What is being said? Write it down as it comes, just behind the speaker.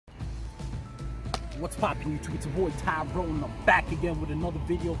What's poppin' YouTube? It's your boy Tyrone and I'm back again with another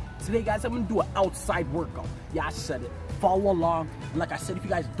video. Today guys, I'm gonna do an outside workout. Yeah, I said it. Follow along. And like I said, if you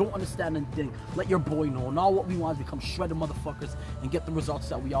guys don't understand anything, let your boy know. And all what we want is become shredded motherfuckers and get the results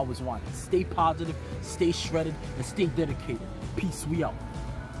that we always wanted. Stay positive, stay shredded, and stay dedicated. Peace, we out.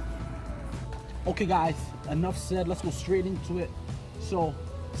 Okay guys, enough said, let's go straight into it. So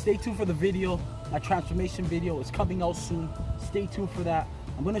stay tuned for the video. My transformation video is coming out soon. Stay tuned for that.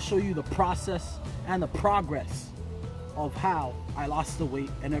 I'm going to show you the process and the progress of how I lost the weight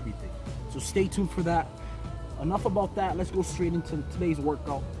and everything. So stay tuned for that. Enough about that. Let's go straight into today's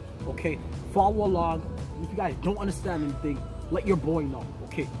workout. Okay, follow along. If you guys don't understand anything, let your boy know.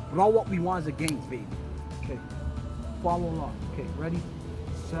 Okay, but all what we want is a gains, baby. Okay, follow along. Okay, ready,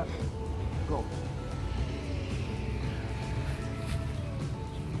 set, go.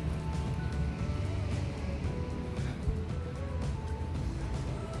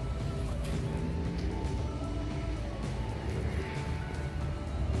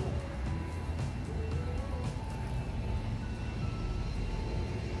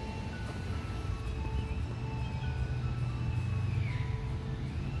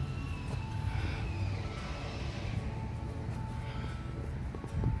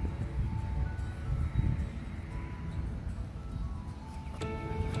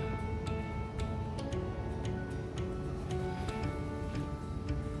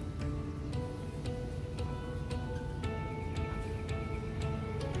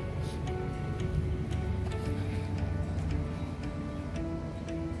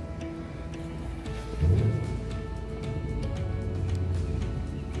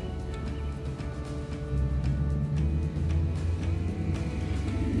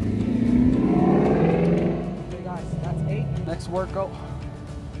 Next workout,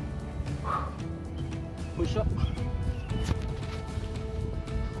 push up,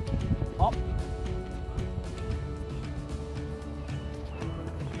 up,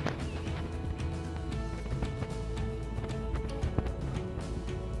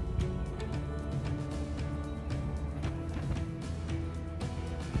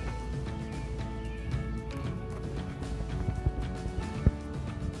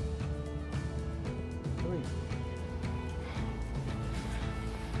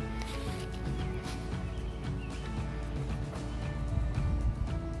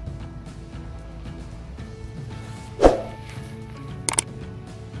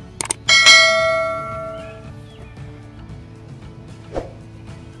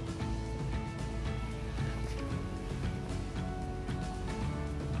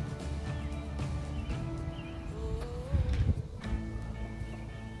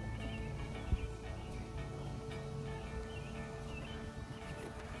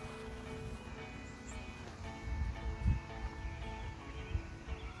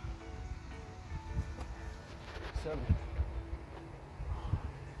 seven.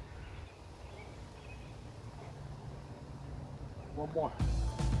 One more.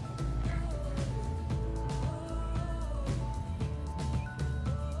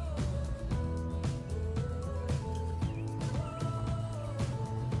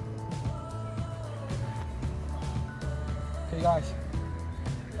 Okay guys,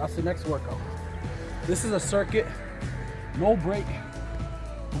 that's the next workout. This is a circuit, no break.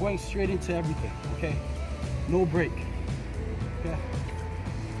 We're going straight into everything, okay? No break. Okay.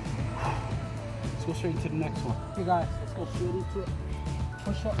 Let's go straight into the next one. Okay guys, let's go straight into it.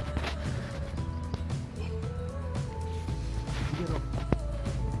 Push up. Get up.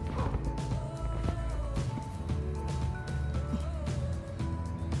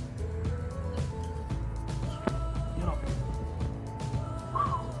 Get up.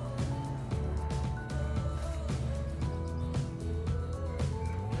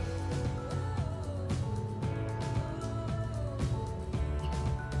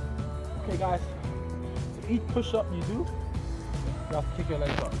 Okay guys, so each push up you do, you have to kick your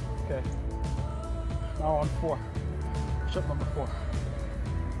legs up, okay? Now on 4, push up number 4.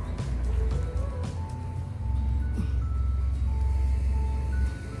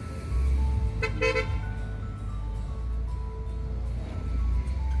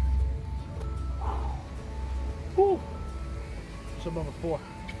 Woo. Push up number 4.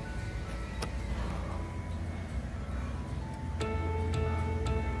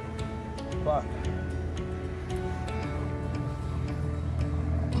 But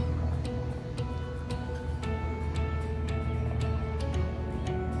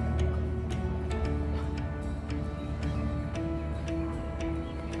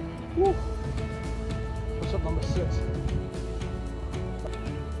woo. Push up number 6.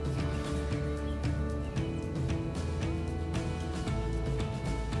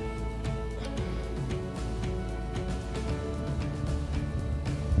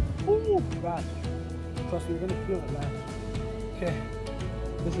 Woo, God. Trust me, you're gonna feel it, man. Okay,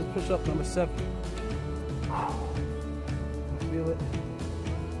 this is push-up number 7. Feel it.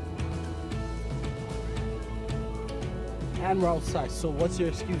 And we're outside, so what's your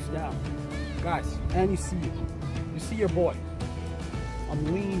excuse now? Guys, and you see your boy.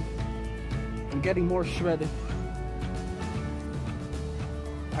 I'm lean, I'm getting more shredded.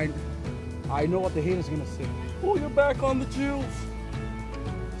 I know what the haters gonna say. Oh, you're back on the juice.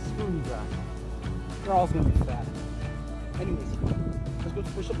 Screw you guys. You're always gonna be fat. Anyways, let's go to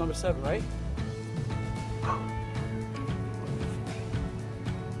push-up number 7, right?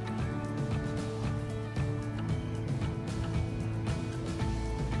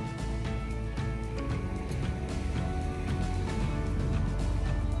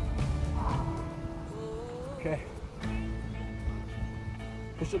 Okay.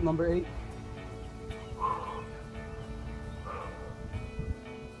 Push-up number 8.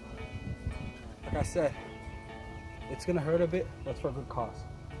 Like I said, it's gonna hurt a bit, but it's for a good cause.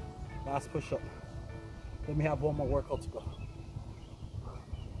 Last push-up. Then we have one more workout to go.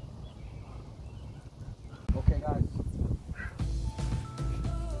 Okay, guys.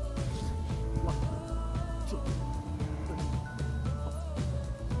 1, 2, 3.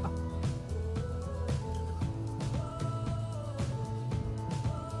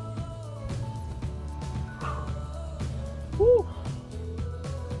 Woo!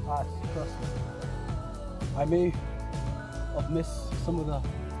 Guys, trust me. I may have missed some of the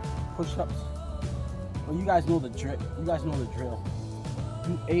push-ups, but you guys know the drill.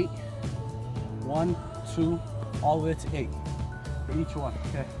 Do 8, 1, 2, all the way to 8 for each one.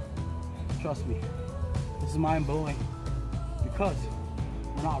 Okay, trust me. This is mind-blowing because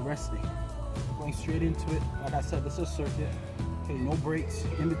we're not resting. We're going straight into it. Like I said, this is a circuit. Okay, no breaks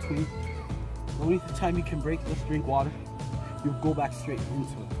in between. The only time you can break, just drink water. You'll go back straight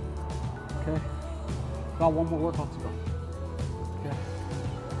into it. Okay. Got one more workout to go. Okay.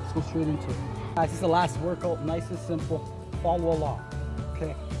 Let's go straight into it. Guys, this is the last workout. Nice and simple. Follow along.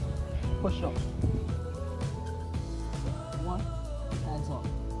 Okay. Push up. 1, hands up.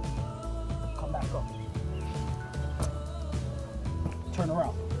 Come back up. Turn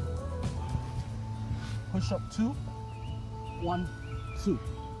around. Push up 2, 1, 2.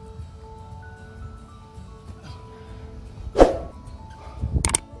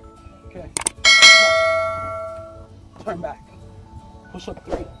 Okay. Turn back. Push up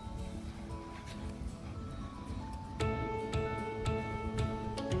 3.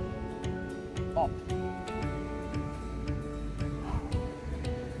 Up.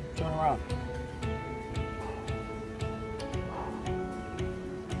 Turn around.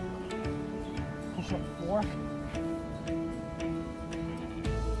 Push up 4.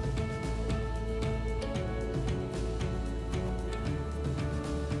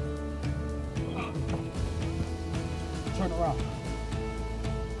 Turn around.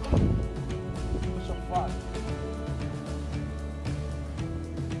 Push up 5.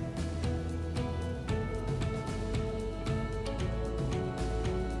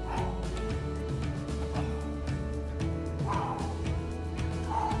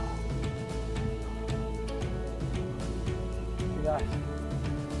 Okay, guys.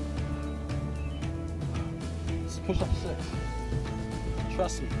 Let's push up 6.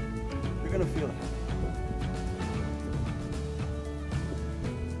 Trust me, you're gonna feel it.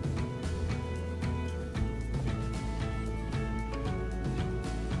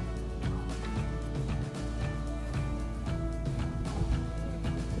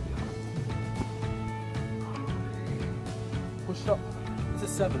 Push up. This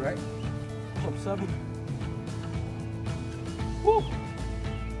is 7, right? Push up 7. Woo!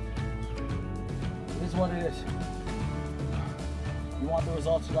 This is what it is. You want the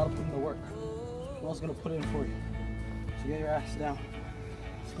results, you gotta put in the work. Who else is gonna put it in for you? So get your ass down.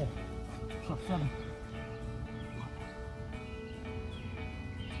 Let's go. Push up 7.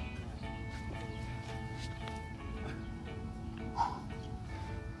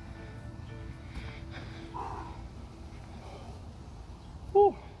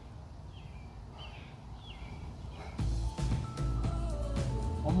 Woo.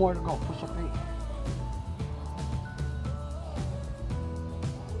 One more to go. Push up 8.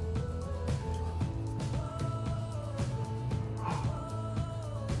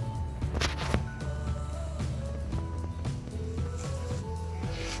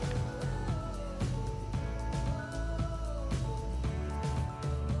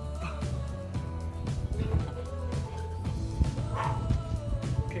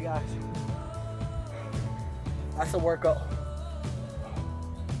 Okay, guys. That's a workout.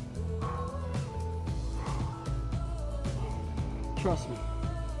 Trust me.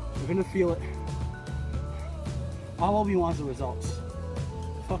 You're gonna feel it. All we want is the results.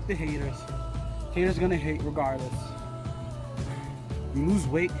 Fuck the haters. Haters gonna hate regardless. You lose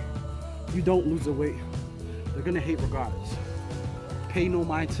weight, you don't lose the weight. They're gonna hate regardless. Pay no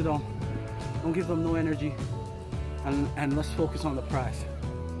mind to them. Don't give them no energy. And let's focus on the prize.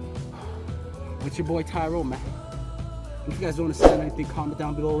 With your boy Tyrone, man. If you guys don't understand anything, comment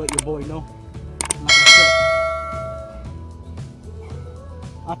down below, let your boy know. And like I said,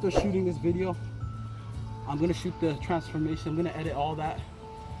 after shooting this video, I'm gonna shoot the transformation. I'm gonna edit all that,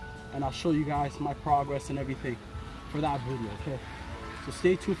 and I'll show you guys my progress and everything for that video, okay? So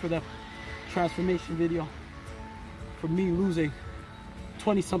stay tuned for the transformation video for me losing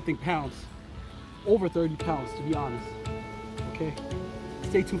 20-something pounds, over 30 pounds to be honest, okay?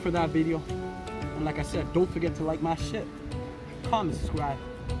 Stay tuned for that video. And like I said, don't forget to like my shit, comment, subscribe,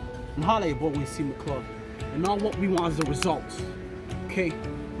 and holla at your boy when you see me in the club. And all what we want is the results, okay?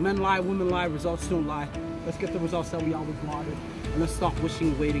 Men lie, women lie, results don't lie. Let's get the results that we always wanted, and let's stop wishing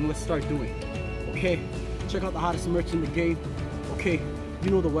and waiting. Let's start doing, okay? Check out the hottest merch in the game, okay? You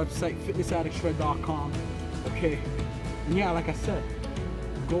know the website, fitnessaddictshred.com, okay? And yeah, like I said,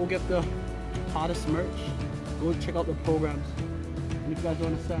 go get the hottest merch, go check out the programs. And if you guys don't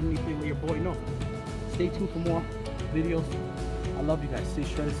understand anything, let your boy know. Stay tuned for more videos. I love you guys. Stay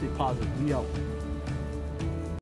shredded, stay positive. We out.